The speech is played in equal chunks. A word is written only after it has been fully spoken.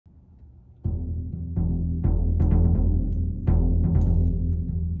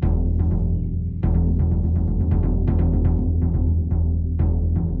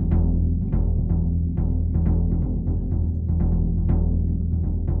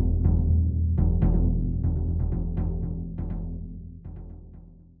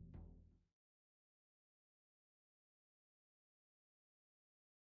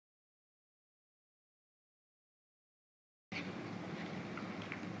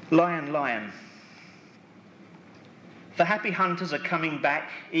Lion, lion. The happy hunters are coming back,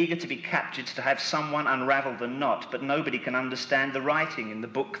 eager to be captured, to have someone unravel the knot, but nobody can understand the writing in the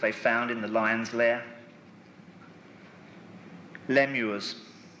book they found in the lion's lair. Lemures.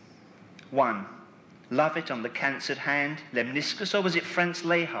 1. Love it on the cancered hand, lemniscus, or was it Franz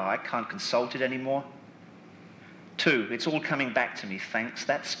Leha? I can't consult it anymore. 2. It's all coming back to me, thanks.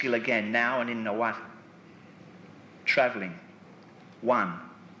 That skill again, now and in Nawat. Travelling. 1.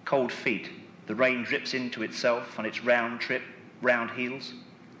 Cold feet. The rain drips into itself on its round trip, round heels.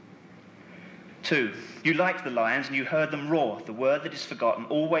 2. You liked the lions and you heard them roar. The word that is forgotten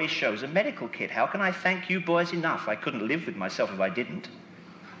always shows. A medical kit. How can I thank you boys enough? I couldn't live with myself if I didn't.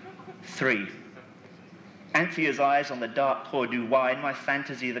 3. Anthea's eyes on the dark Cordoue wine. My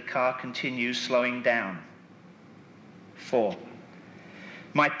fantasy of the car continues slowing down. 4.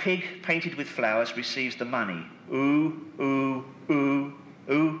 My pig, painted with flowers, receives the money. Ooh, ooh, ooh,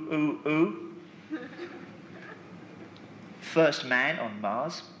 ooh, ooh, ooh. First man on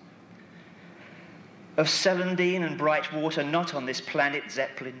Mars. Of celandine and bright water, not on this planet,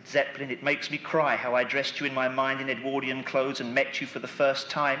 Zeppelin, Zeppelin, it makes me cry how I dressed you in my mind in Edwardian clothes and met you for the first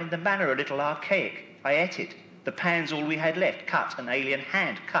time in the manner a little archaic. I ate it. The pan's all we had left. Cut, an alien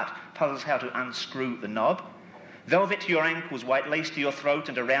hand, cut. Puzzles how to unscrew the knob. Velvet to your ankles, white lace to your throat,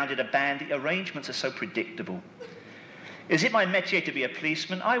 and around it a band. The arrangements are so predictable. Is it my métier to be a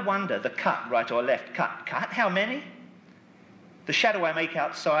policeman? I wonder. The cut, right or left? Cut, cut. How many? The shadow I make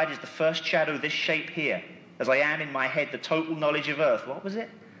outside is the first shadow this shape here, as I am in my head the total knowledge of Earth. What was it?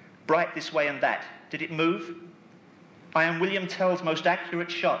 Bright this way and that. Did it move? I am William Tell's most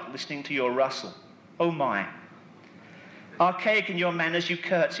accurate shot, listening to your rustle. Oh my. Archaic in your manners, you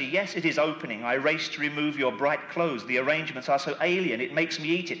curtsy. Yes, it is opening. I race to remove your bright clothes. The arrangements are so alien, it makes me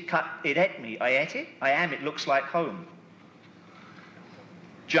eat it. Cut, it ate me. I ate it? I am, it looks like home.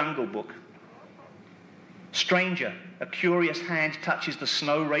 Jungle Book. Stranger, a curious hand touches the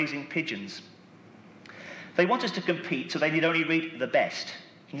snow-raising pigeons. They want us to compete, so they need only read the best.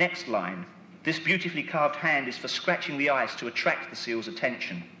 Next line. This beautifully carved hand is for scratching the ice to attract the seal's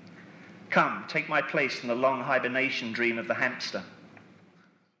attention. Come, take my place in the long hibernation dream of the hamster.